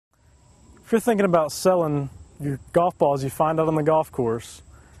If you're thinking about selling your golf balls you find out on the golf course,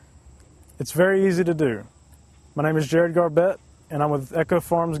 it's very easy to do. My name is Garbett, and I'm with Echo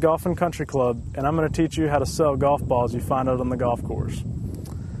Farms Golf and Country Club, and I'm going to teach you how to sell golf balls you find out on the golf course.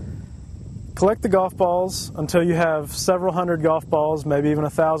 Collect the golf balls until you have several hundred golf balls, maybe even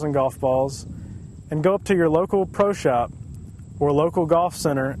 1,000 golf balls, and go up to your local pro shop or local golf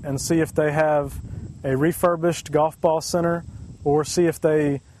center and see if they have a refurbished golf ball center, or see if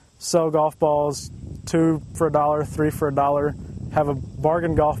they sell golf balls 2 for $1, 3 for $1, have a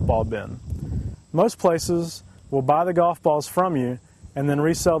bargain golf ball bin. Most places will buy the golf balls from you and then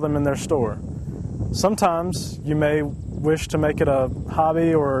resell them in their store. Sometimes you may wish to make it a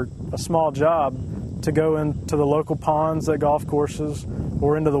hobby or a small job to go into the local ponds at golf courses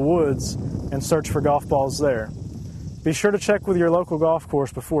or into the woods and search for golf balls there. Be sure to check with your local golf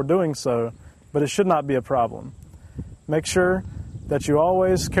course before doing so, but it should not be a problem. Make sure that you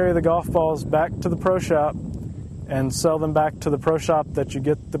always carry the golf balls back to the pro shop and sell them back to the pro shop that you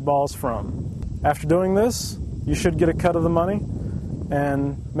get the balls from. After doing this, you should get a cut of the money,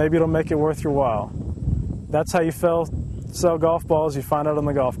 and maybe it'll make it worth your while. That's how you sell golf balls you find out on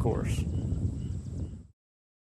the golf course.